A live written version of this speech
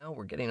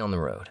we're getting on the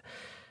road.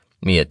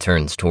 Mia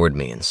turns toward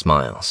me and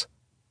smiles.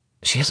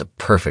 She has a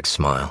perfect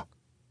smile,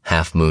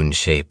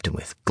 half-moon-shaped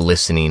with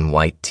glistening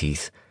white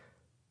teeth.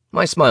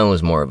 My smile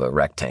is more of a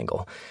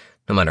rectangle.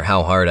 No matter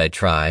how hard I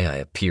try, I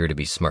appear to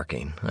be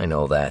smirking. I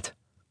know that.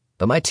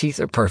 But my teeth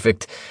are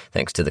perfect,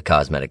 thanks to the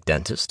cosmetic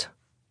dentist.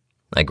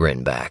 I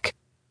grin back.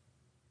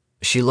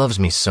 She loves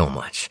me so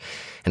much,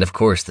 and of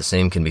course the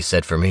same can be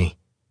said for me.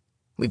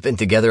 We've been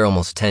together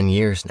almost 10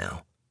 years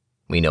now.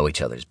 We know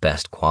each other's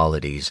best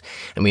qualities,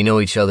 and we know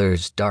each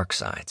other's dark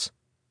sides.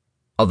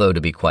 Although, to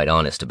be quite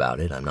honest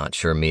about it, I'm not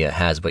sure Mia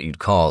has what you'd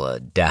call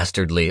a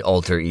dastardly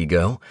alter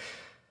ego.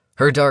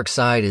 Her dark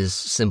side is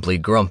simply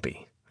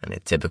grumpy, and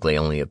it typically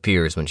only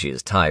appears when she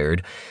is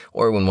tired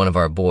or when one of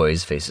our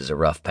boys faces a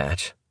rough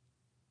patch.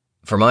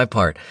 For my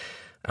part,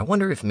 I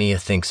wonder if Mia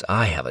thinks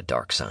I have a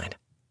dark side.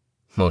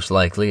 Most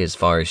likely, as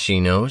far as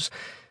she knows,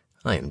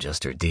 I am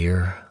just her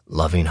dear,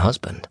 loving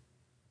husband.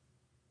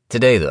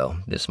 Today, though,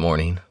 this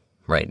morning,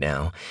 right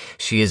now,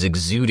 she is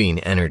exuding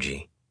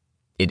energy.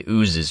 It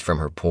oozes from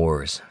her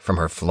pores, from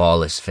her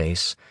flawless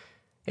face.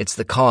 It's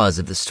the cause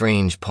of the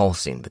strange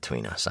pulsing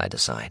between us, I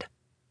decide.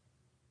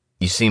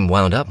 You seem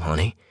wound up,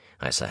 honey,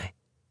 I say.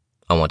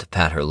 I want to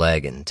pat her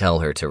leg and tell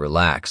her to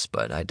relax,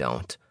 but I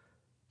don't.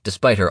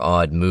 Despite her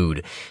odd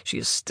mood, she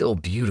is still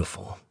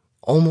beautiful,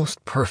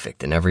 almost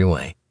perfect in every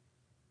way.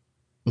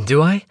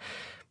 Do I?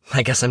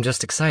 I guess I'm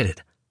just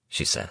excited,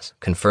 she says,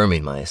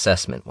 confirming my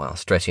assessment while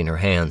stretching her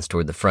hands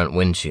toward the front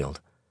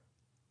windshield.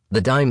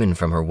 The diamond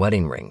from her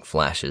wedding ring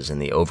flashes in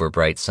the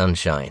overbright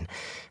sunshine,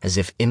 as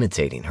if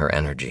imitating her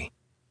energy.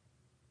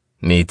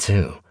 Me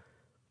too.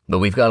 But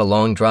we've got a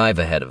long drive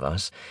ahead of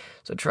us,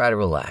 so try to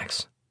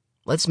relax.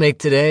 Let's make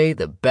today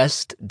the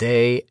best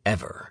day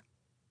ever.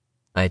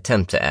 I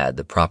attempt to add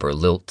the proper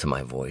lilt to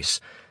my voice.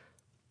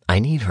 I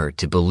need her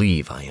to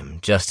believe I am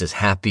just as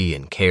happy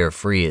and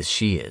carefree as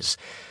she is,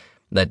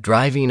 that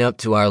driving up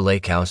to our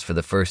lake house for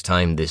the first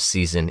time this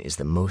season is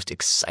the most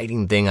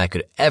exciting thing I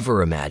could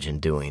ever imagine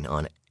doing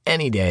on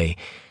any day,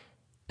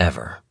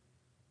 ever.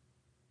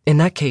 In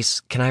that case,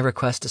 can I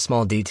request a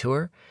small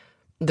detour?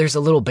 There's a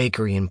little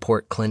bakery in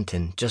Port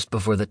Clinton just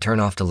before the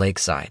turnoff to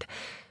Lakeside.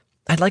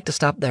 I'd like to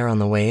stop there on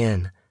the way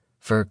in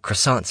for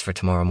croissants for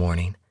tomorrow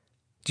morning.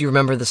 Do you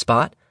remember the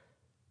spot?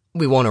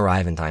 We won't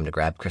arrive in time to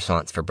grab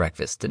croissants for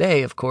breakfast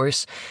today, of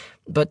course,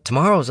 but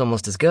tomorrow's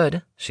almost as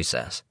good, she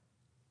says.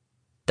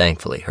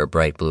 Thankfully, her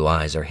bright blue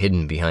eyes are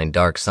hidden behind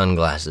dark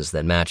sunglasses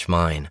that match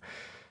mine.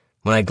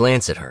 When I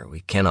glance at her,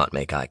 we cannot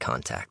make eye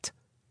contact.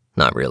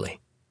 Not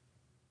really.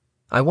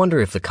 I wonder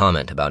if the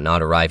comment about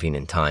not arriving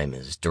in time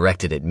is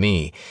directed at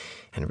me,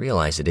 and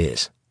realize it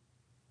is.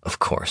 Of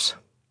course.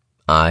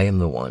 I am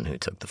the one who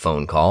took the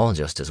phone call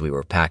just as we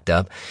were packed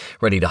up,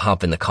 ready to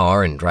hop in the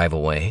car and drive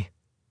away.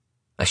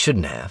 I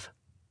shouldn't have.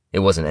 It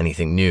wasn't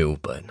anything new,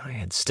 but I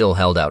had still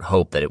held out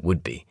hope that it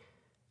would be.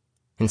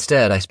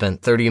 Instead, I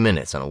spent 30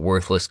 minutes on a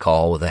worthless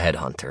call with a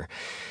headhunter,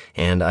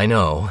 and I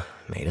know,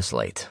 made us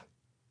late.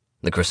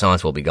 The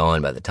croissants will be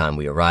gone by the time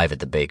we arrive at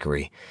the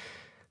bakery.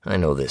 I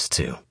know this,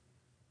 too.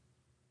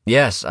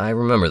 Yes, I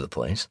remember the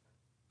place.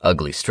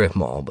 Ugly strip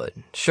mall, but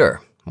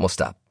sure, we'll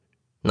stop.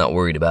 Not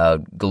worried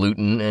about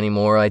gluten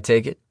anymore, I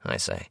take it, I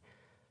say.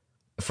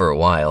 For a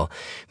while,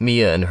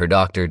 Mia and her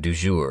doctor du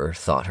jour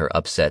thought her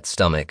upset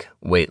stomach,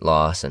 weight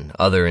loss, and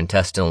other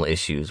intestinal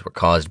issues were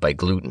caused by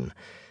gluten.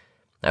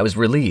 I was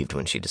relieved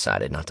when she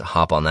decided not to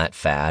hop on that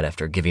fad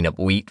after giving up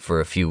wheat for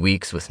a few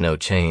weeks with no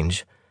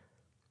change.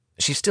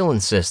 She still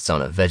insists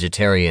on a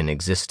vegetarian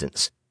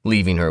existence,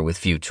 leaving her with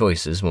few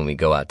choices when we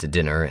go out to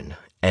dinner and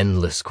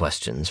endless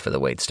questions for the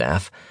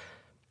waitstaff.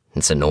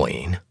 It's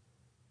annoying.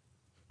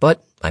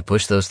 But I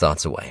push those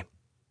thoughts away.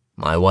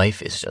 My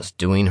wife is just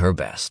doing her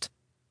best.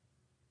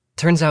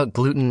 Turns out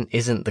gluten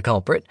isn't the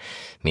culprit,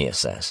 Mia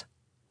says.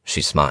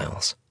 She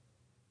smiles.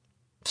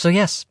 So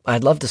yes,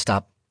 I'd love to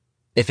stop.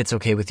 If it's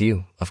okay with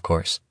you, of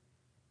course.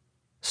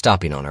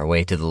 Stopping on our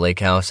way to the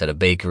lake house at a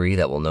bakery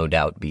that will no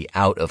doubt be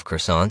out of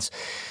croissants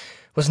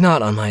was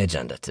not on my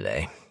agenda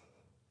today.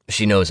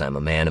 She knows I'm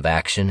a man of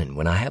action, and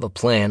when I have a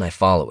plan, I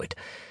follow it.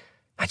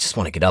 I just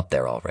want to get up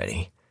there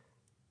already.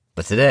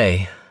 But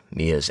today,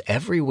 Mia's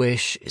every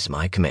wish is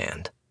my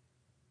command.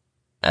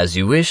 As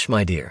you wish,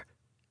 my dear.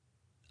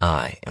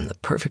 I am the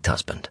perfect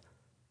husband.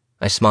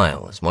 I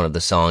smile as one of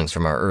the songs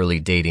from our early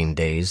dating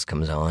days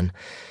comes on.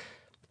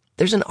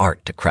 There's an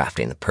art to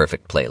crafting the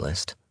perfect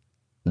playlist.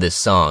 This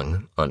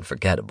song,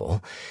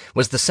 Unforgettable,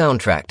 was the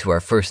soundtrack to our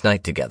first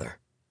night together.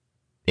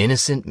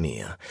 Innocent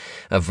Mia,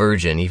 a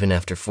virgin even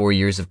after 4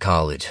 years of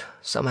college,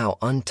 somehow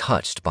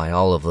untouched by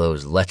all of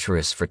those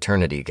lecherous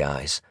fraternity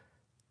guys.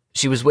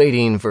 She was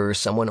waiting for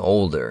someone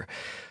older,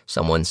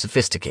 someone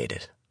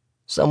sophisticated,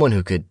 someone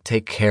who could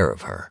take care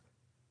of her.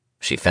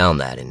 She found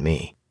that in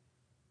me.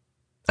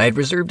 I had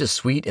reserved a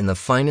suite in the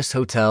finest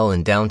hotel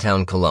in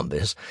downtown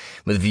Columbus,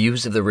 with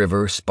views of the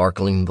river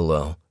sparkling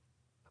below.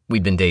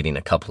 We'd been dating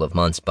a couple of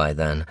months by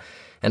then,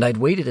 and I'd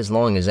waited as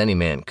long as any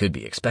man could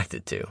be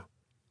expected to.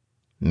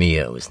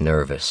 Mia was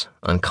nervous,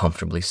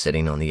 uncomfortably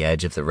sitting on the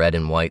edge of the red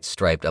and white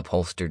striped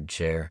upholstered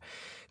chair,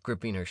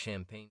 gripping her champagne.